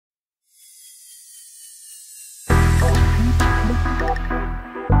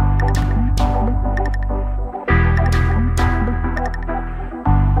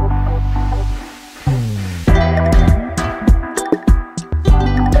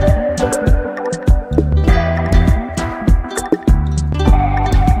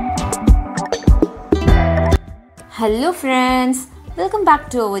Hello friends, welcome back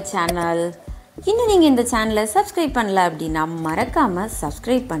to our channel. இன்னும் நீங்க இந்த சேனலை சப்ஸ்கிரைப் பண்ணல அப்படினா மறக்காம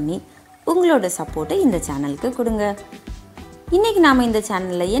சப்ஸ்கிரைப் பண்ணி உங்களோட சப்போர்ட்டை இந்த சேனலுக்கு கொடுங்க. இன்னைக்கு நாம இந்த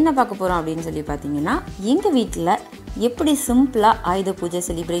சேனல்ல என்ன பார்க்க போறோம் அப்படினு சொல்லி பாத்தீங்கன்னா எங்க வீட்ல எப்படி சிம்பிளா ஆயுத பூஜை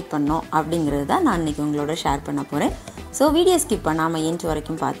செலிப்ரேட் பண்ணோம் அப்படிங்கறது தான் நான் இன்னைக்கு உங்களோட ஷேர் பண்ண போறேன். சோ வீடியோ ஸ்கிப் பண்ணாம எண்ட்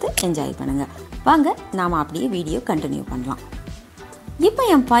வரைக்கும் பார்த்து என்ஜாய் பண்ணுங்க. வாங்க நாம அப்படியே வீடியோ கண்டினியூ பண்ணலாம். இப்போ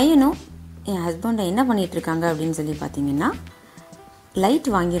என் பையனும் என் ஹஸ்பண்ட் என்ன பண்ணிட்டு இருக்காங்க அப்படினு சொல்லி பாத்தீங்கன்னா லைட்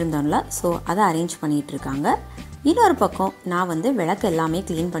வாங்கியிருந்தோம்ல சோ அதை அரேஞ்ச் பண்ணிட்டு இருக்காங்க. இன்னொரு பக்கம் நான் விளக்கு எல்லாமே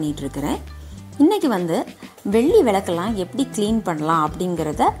க்ளீன் பண்ணிட்டு இருக்கேன். இன்னைக்கு வெள்ளி விளக்கெல்லாம் எப்படி க்ளீன் பண்ணலாம்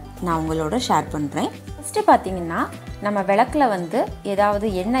அப்படிங்கறத நான் உங்களோட ஷேர் பண்றேன். ஃபர்ஸ்ட் பாத்தீங்கன்னா நம்ம விளக்குல ஏதாவது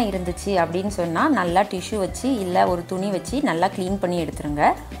எண்ணெய் இருந்துச்சு அப்படினு சொன்னா நல்லா டிஷ்யூ வச்சு இல்ல ஒரு துணி வச்சு நல்லா க்ளீன் பண்ணி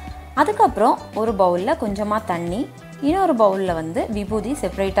எடுத்துருங்க. அதுக்கு அப்புறம் ஒரு பவுல்ல கொஞ்சமா தண்ணி இன்னொரு பவுல்ல விபூதி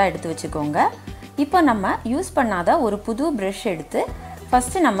செப்பரேட்டா எடுத்து வச்சுக்கோங்க. இப்போ நம்ம யூஸ் பண்ணாத ஒரு புது பிரஷ் எடுத்து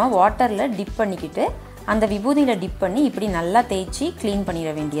ஃபர்ஸ்ட் நம்ம வாட்டர்ல டிப் பண்ணிக்கிட்டு அந்த விபூதியில டிப் பண்ணி இப்படி நல்லா தேய்ச்சி க்ளீன்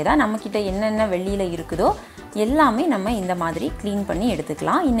பண்ணிட வேண்டியதா. நம்ம கிட்ட என்னென்ன வெள்ளியில இருக்குதோ எல்லாமே நம்ம இந்த மாதிரி க்ளீன் பண்ணி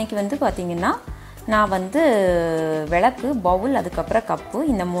எடுத்துக்கலாம். இன்னைக்கு பாத்தீங்கன்னா நான் விளக்கு பவுல் அதுக்கு அப்புறம் கப்பு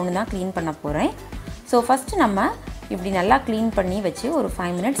இந்த மூணு தான் க்ளீன் பண்ண போறேன். சோ ஃபர்ஸ்ட் நம்ம இப்படி நல்லா க்ளீன் பண்ணி வச்சு ஒரு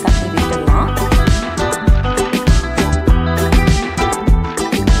 5 மினிட்ஸ் அப்படியே விட்டுறலாம்.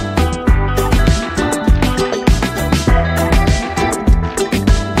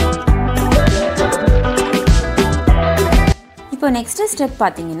 இப்போ நெக்ஸ்ட் ஸ்டெப்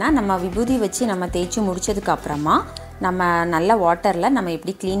பாத்தீங்கன்னா நம்ம விபூதி வச்சு நம்ம தேய்ச்சி முடிச்சதுக்கு அப்புறமா நம்ம நல்ல வாட்டர்ல நம்ம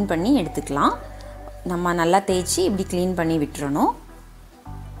இப்படி க்ளீன் பண்ணி எடுத்துக்கலாம். நம்ம நல்லா தேய்ச்சி இப்படி க்ளீன் பண்ணி விட்டுறணும்.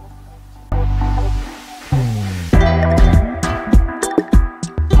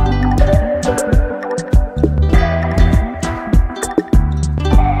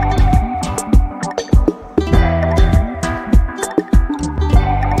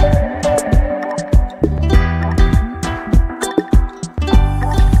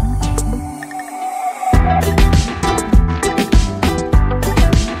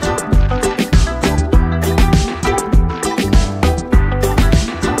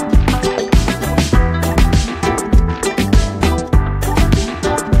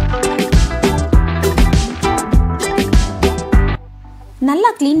 நல்லா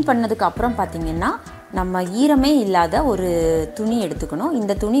க்ளீன் பண்ணதுக்கு அப்புறம் பாத்தீங்கன்னா நம்ம ஈரமே இல்லாத ஒரு துணி எடுத்துக்கணும்.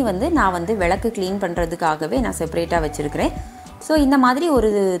 இந்த துணி நான் விளக்கு க்ளீன் பண்றதுக்காகவே நான் செப்பரேட்டா வச்சிருக்கிறேன். சோ இந்த மாதிரி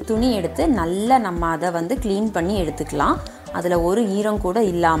ஒரு துணி எடுத்து நல்லா நம்ம அதை க்ளீன் பண்ணி எடுத்துக்கலாம். அதுல ஒரு ஈரம் கூட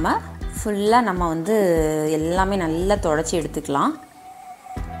இல்லாம ஃபுல்லா நம்ம எல்லாமே நல்லா தொடச்சி எடுத்துக்கலாம்.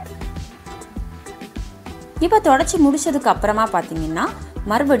 இப்போ தொடச்சி முடிச்சதுக்கு அப்புறமா பாத்தீங்கன்னா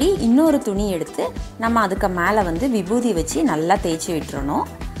மறுபடி இன்னொரு துணி எடுத்து நம்ம அதுக்கு மேலே விபூதி வச்சு நல்லா தேய்ச்சி விட்டுறணும்.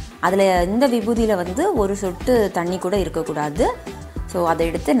 அதில் இந்த விபூதியில் ஒரு சொட்டு தண்ணி கூட இருக்கக்கூடாது. ஸோ அதை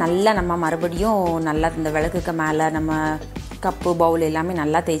எடுத்து நல்லா நம்ம மறுபடியும் நல்லா இந்த விளக்குக்கு மேலே நம்ம கப்பு பவுல் எல்லாமே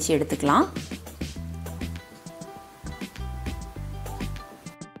நல்லா தேய்ச்சி எடுத்துக்கலாம்.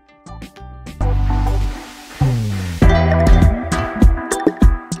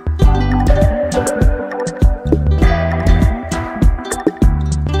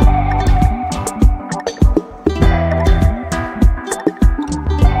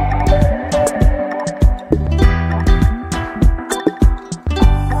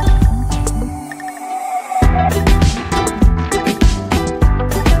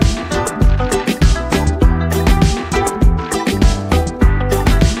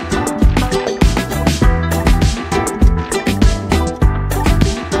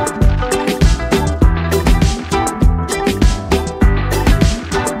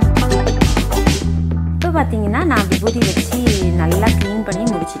 பாத்தீங்கன்னா நான் விபூதி வச்சு நல்லா க்ளீன் பண்ணி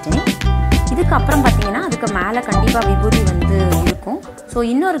முடிச்சிட்டேன். இதுக்கு அப்புறம் பாத்தீங்கன்னா அதுக்கு மேலே கண்டிப்பாக விபூதி இருக்கும். ஸோ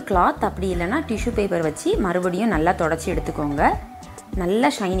இன்னொரு கிளாத் அப்படி இல்லைன்னா டிஷ்யூ பேப்பர் வச்சு மறுபடியும் நல்லா தொடச்சி எடுத்துக்கோங்க.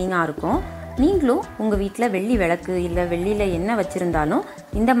 நல்லா ஷைனிங்காக இருக்கும். நீங்களும் உங்கள் வீட்டில் வெள்ளி விளக்கு இல்லை வெள்ளியில் என்ன வச்சுருந்தாலும்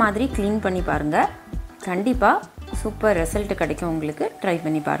இந்த மாதிரி க்ளீன் பண்ணி பாருங்கள். கண்டிப்பாக சூப்பர் ரிசல்ட் கிடைக்கும் உங்களுக்கு. ட்ரை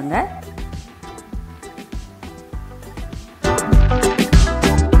பண்ணி பாருங்கள்.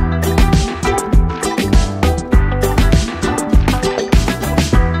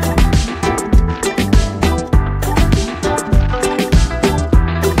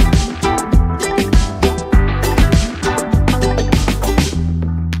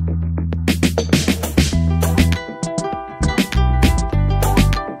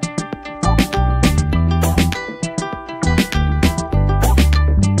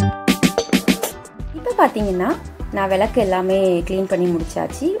 பாத்தீங்கன்னா நான் விளக்கு எல்லாமே க்ளீன் பண்ணி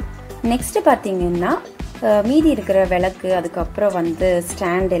முடிச்சாச்சு. நெக்ஸ்ட் பாத்தீங்கன்னா மீதி இருக்கிற விளக்கு அதுக்கு அப்புறம்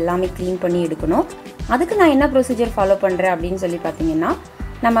ஸ்டாண்ட் எல்லாமே க்ளீன் பண்ணி எடுக்கணும். அதுக்கு நான் என்ன ப்ரொசீஜர் ஃபாலோ பண்ணுறேன் அப்படின்னு சொல்லி பார்த்தீங்கன்னா,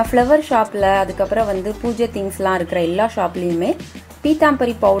 நம்ம ஃப்ளவர் ஷாப்பில் அதுக்கப்புறம் வந்து பூஜை திங்ஸ்லாம் இருக்கிற எல்லா ஷாப்லேயுமே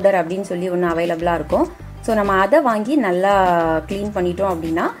பீத்தாம்பரி பவுடர் அப்படின்னு சொல்லி ஒன்று அவைலபிளாக இருக்கும். ஸோ நம்ம அதை வாங்கி நல்லா க்ளீன் பண்ணிட்டோம்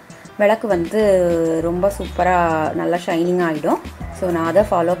அப்படின்னா விளக்கு வந்து ரொம்ப சூப்பராக நல்லா ஷைனிங் ஆகிடும். ஸோ நான் அதை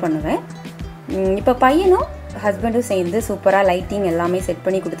ஃபாலோ பண்ணுவேன். இப்போ பையனும் ஹஸ்பண்டும் சேர்ந்து சூப்பராக லைட்டிங் எல்லாமே செட்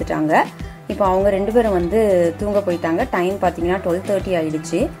பண்ணி கொடுத்துட்டாங்க. இப்போ அவங்க 2 பேரும் வந்து தூங்க போயிட்டாங்க. டைம் பார்த்தீங்கன்னா 12:30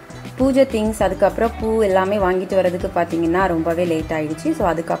 ஆகிடுச்சு. பூஜை திங்ஸ் அதுக்கப்புறம் பூ எல்லாமே வாங்கிட்டு வரதுக்கு பார்த்தீங்கன்னா ரொம்பவே லேட் ஆகிடுச்சு. ஸோ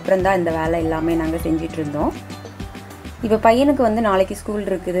அதுக்கப்புறம் தான் இந்த வேலை எல்லாமே நாங்கள் செஞ்சிட்ருந்தோம். இப்போ பையனுக்கு வந்து நாளைக்கு ஸ்கூல்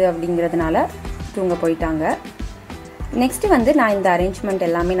இருக்குது அப்படிங்கிறதுனால தூங்க போயிட்டாங்க. நெக்ஸ்ட்டு வந்து நான் இந்த அரேஞ்ச்மெண்ட்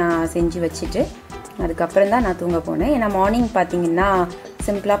எல்லாமே நான் செஞ்சு வச்சுட்டு அதுக்கப்புறம் தான் நான் தூங்க போனேன். ஏன்னா மார்னிங் பார்த்தீங்கன்னா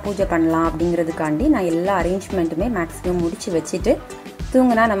சிம்பிளாக பூஜை பண்ணலாம் அப்படிங்கிறதுக்காண்டி நான் எல்லா அரேஞ்ச்மெண்ட்டுமே மேக்ஸிமம் முடித்து வச்சுட்டு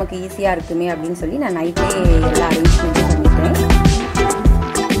தூங்கினா நமக்கு ஈஸியாக இருக்குமே அப்படின்னு சொல்லி நான் நைட்டே எல்லா அரேஞ்ச்மெண்ட்டும் பண்ணிட்டேன்.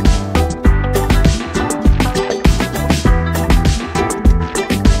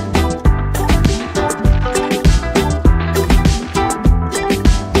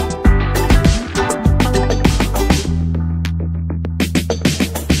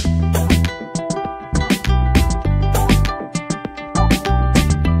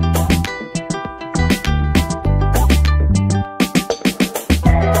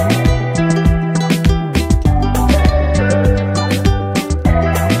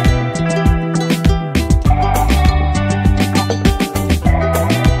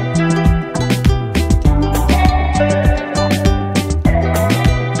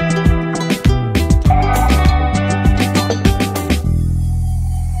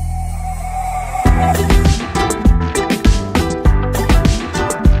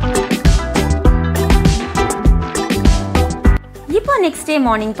 நெக்ஸ்ட் டே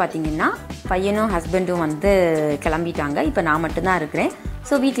மார்னிங் பார்த்தீங்கன்னா பையனும் ஹஸ்பண்டும் வந்து கிளம்பிட்டாங்க. இப்போ நான் மட்டும்தான் இருக்கிறேன்.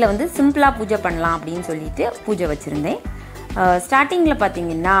 ஸோ வீட்டில் வந்து சிம்பிளாக பூஜை பண்ணலாம் அப்படின்னு சொல்லிட்டு பூஜை வச்சுருந்தேன். ஸ்டார்டிங்கில்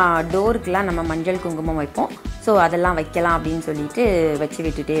பார்த்தீங்கன்னா டோருக்கெலாம் நம்ம மஞ்சள் குங்குமம் வைப்போம். ஸோ அதெல்லாம் வைக்கலாம் அப்படின்னு சொல்லிட்டு வச்சு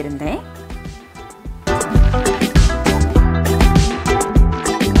விட்டுட்டே இருந்தேன்.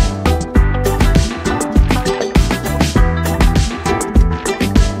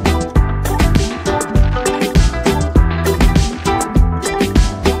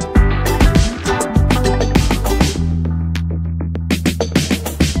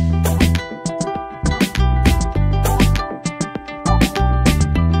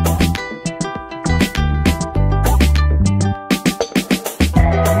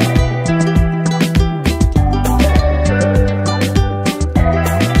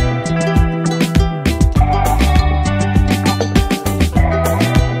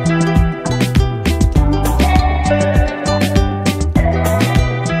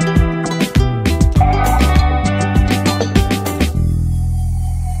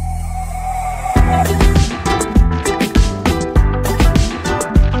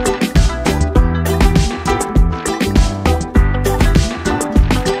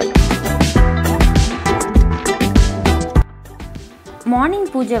 மார்னிங்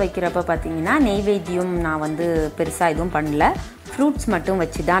பூஜை வைக்கிறப்ப பார்த்தீங்கன்னா நெய்வேத்தியம் நான் வந்து பெருசாக எதுவும் பண்ணல. ஃப்ரூட்ஸ் மட்டும்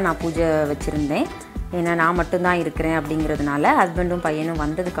வச்சு தான் நான் பூஜை வச்சுருந்தேன். ஏன்னா நான் மட்டும்தான் இருக்கிறேன் அப்படிங்கிறதுனால ஹஸ்பண்டும் பையனும்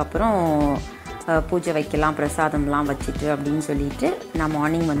வந்ததுக்கப்புறம் பூஜை வைக்கலாம் பிரசாதம்லாம் வச்சுட்டு அப்படின்னு சொல்லிட்டு நான்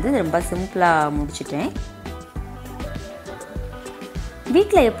மார்னிங் வந்து ரொம்ப சிம்பிளாக முடிச்சிட்டேன்.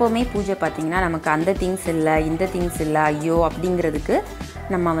 வீட்டில் எப்போவுமே பூஜை பார்த்திங்கன்னா நமக்கு அந்த திங்ஸ் இல்லை இந்த திங்ஸ் இல்லை ஐயோ அப்படிங்கிறதுக்கு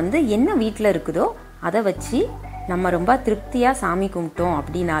நம்ம வந்து என்ன வீட்டில் இருக்குதோ அதை வச்சு நம்ம ரொம்ப திருப்தியாக சாமி கும்பிட்டோம்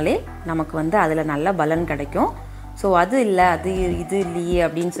அப்படின்னாலே நமக்கு வந்து அதில் நல்ல பலன் கிடைக்கும். ஸோ அது இல்லை அது இது இல்லையே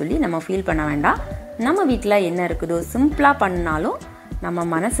அப்படின்னு சொல்லி நம்ம ஃபீல் பண்ண வேண்டாம். நம்ம வீட்டில் என்ன இருக்குதோ சிம்பிளாக பண்ணாலும் நம்ம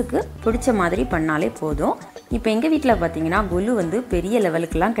மனசுக்கு பிடிச்ச மாதிரி பண்ணாலே போதும். இப்போ எங்கள் வீட்டில் பார்த்திங்கன்னா கொலு வந்து பெரிய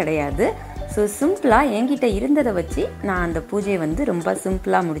லெவலுக்கெலாம் கிடையாது. ஸோ சிம்பிளாக என்கிட்ட இருந்ததை வச்சு நான் அந்த பூஜையை வந்து ரொம்ப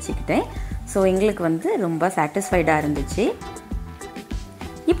சிம்பிளாக முடிச்சுக்கிட்டேன். ஸோ எங்களுக்கு வந்து ரொம்ப சாட்டிஸ்ஃபைடாக இருந்துச்சு.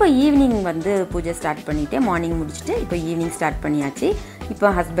 இப்போ ஈவினிங் வந்து பூஜை ஸ்டார்ட் பண்ணிவிட்டு மார்னிங் முடிச்சுட்டு இப்போ ஈவினிங் ஸ்டார்ட் பண்ணியாச்சு. இப்போ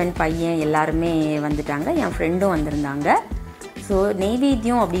ஹஸ்பண்ட் பையன் எல்லாருமே வந்துட்டாங்க. என் ஃப்ரெண்டும் வந்திருந்தாங்க. ஸோ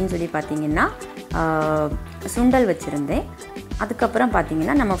நெய்வேத்தியம் அப்படின்னு சொல்லி பார்த்திங்கன்னா சுண்டல் வச்சுருந்தேன். அதுக்கப்புறம்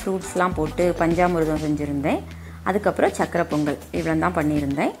பார்த்திங்கன்னா நம்ம ஃப்ரூட்ஸ்லாம் போட்டு பஞ்சாமிர்தம் செஞ்சுருந்தேன். அதுக்கப்புறம் சக்கரை பொங்கல் இவ்வளோ தான்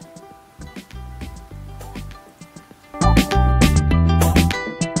பண்ணியிருந்தேன்.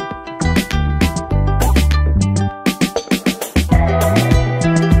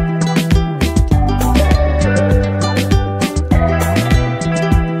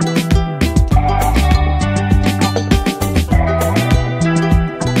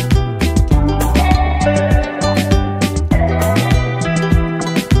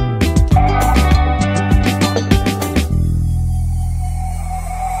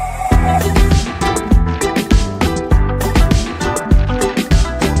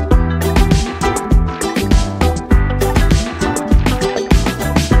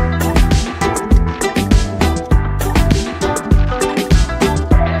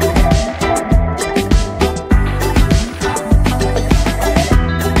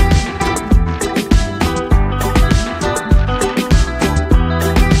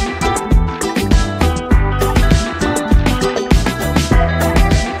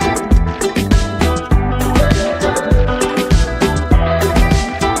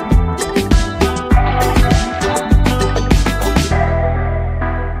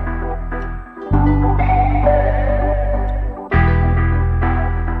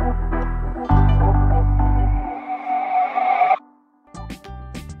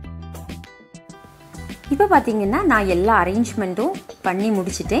 பார்த்தீங்கன்னா நான் எல்லா அரேஞ்ச்மெண்ட்டும் பண்ணி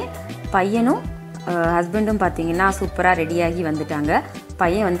முடிச்சிட்டேன். பையனும் ஹஸ்பண்டும் பார்த்தீங்கன்னா சூப்பராக ரெடியாகி வந்துட்டாங்க.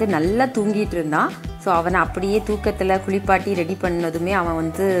 பையன் வந்து நல்லா தூங்கிட்டு இருந்தான். ஸோ அவனை அப்படியே தூக்கத்தில் குளிப்பாட்டி ரெடி பண்ணதுமே அவன்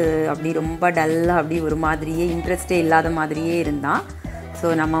வந்து அப்படி ரொம்ப டல்லாக அப்படி ஒரு மாதிரியே இன்ட்ரெஸ்டே இல்லாத மாதிரியே இருந்தான்.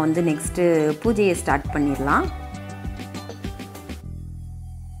 ஸோ நம்ம வந்து நெக்ஸ்ட்டு பூஜையை ஸ்டார்ட் பண்ணிடலாம்.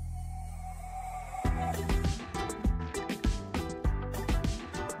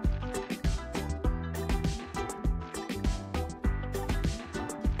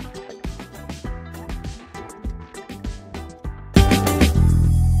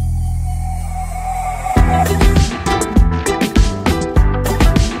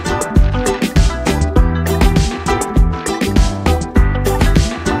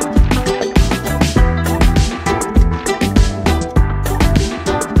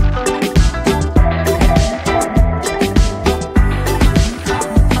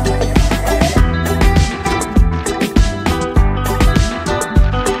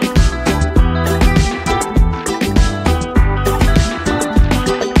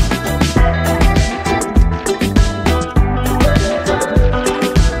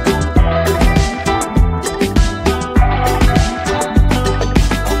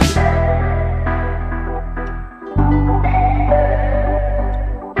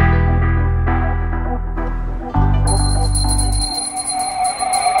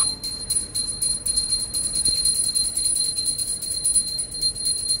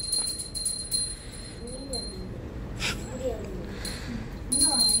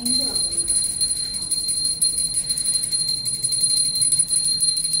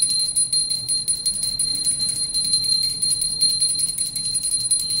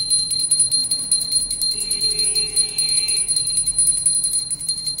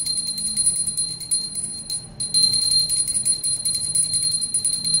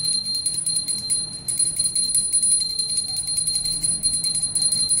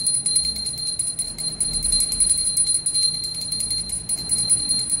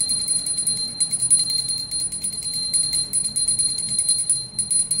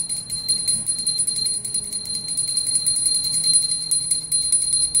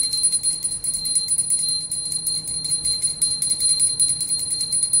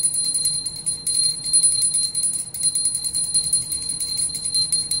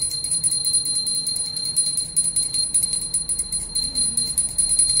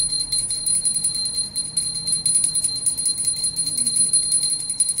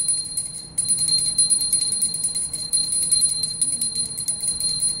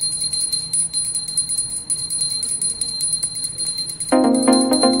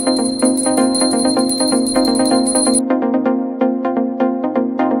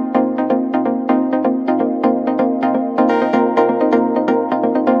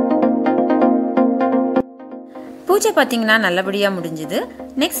 பூஜை பார்த்திங்கன்னா நல்லபடியாக முடிஞ்சுது.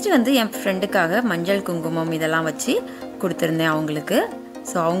 நெக்ஸ்ட் வந்து என் ஃப்ரெண்டுக்காக மஞ்சள் குங்குமம் இதெல்லாம் வச்சு கொடுத்துருந்தேன் அவங்களுக்கு.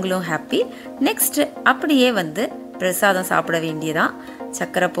 ஸோ அவங்களும் ஹாப்பி. நெக்ஸ்ட்டு அப்படியே வந்து பிரசாதம் சாப்பிட வேண்டியதான்.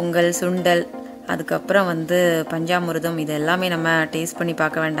 சக்கரை பொங்கல், சுண்டல், அதுக்கப்புறம் வந்து பஞ்சாமிர்தம், இது எல்லாமே நம்ம டேஸ்ட் பண்ணி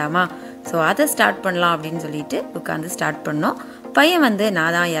பார்க்க வேண்டாமா? ஸோ அதை ஸ்டார்ட் பண்ணலாம் அப்படின்னு சொல்லிட்டு உட்காந்து ஸ்டார்ட் பண்ணோம். பையன் வந்து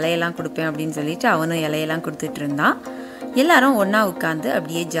நான் தான் இலையெல்லாம் கொடுப்பேன் அப்படின்னு சொல்லிட்டு அவனும் இலையெல்லாம் கொடுத்துட்டு இருந்தான். எல்லாரும் ஒன்றா உட்காந்து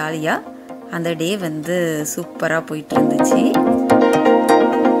அப்படியே ஜாலியாக அந்த டே வந்து சூப்பராக போயிட்டு இருந்துச்சு.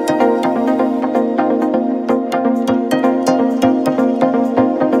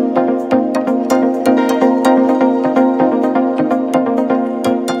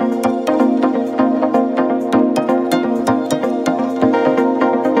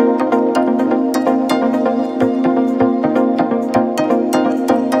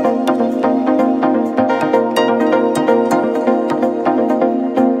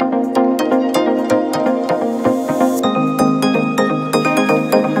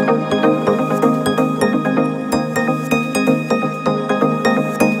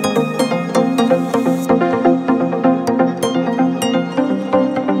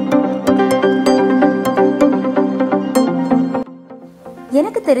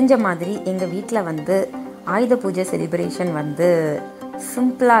 எனக்கு தெரிஞ்ச மாதிரி எங்கள் வீட்டில் வந்து ஆயுத பூஜை செலிப்ரேஷன் வந்து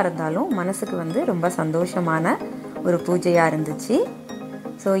சிம்பிளாக இருந்தாலும் மனசுக்கு வந்து ரொம்ப சந்தோஷமான ஒரு பூஜையாக இருந்துச்சு.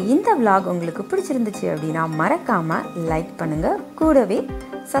 ஸோ இந்த vlog உங்களுக்கு பிடிச்சிருந்துச்சு அப்படின்னா மறக்காமல் லைக் பண்ணுங்கள், கூடவே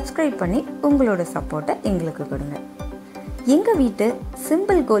சப்ஸ்கிரைப் பண்ணி உங்களோட சப்போர்ட்டை எங்களுக்கு கொடுங்க. எங்கள் வீட்டு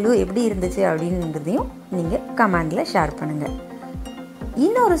சிம்பிள் கோலு எப்படி இருந்துச்சு அப்படின்றதையும் நீங்கள் கமெண்டில் ஷேர் பண்ணுங்கள்.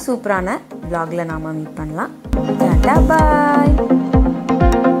 இன்னொரு சூப்பரான vlogல நாம் மீட் பண்ணலாம். டாடா பாய்.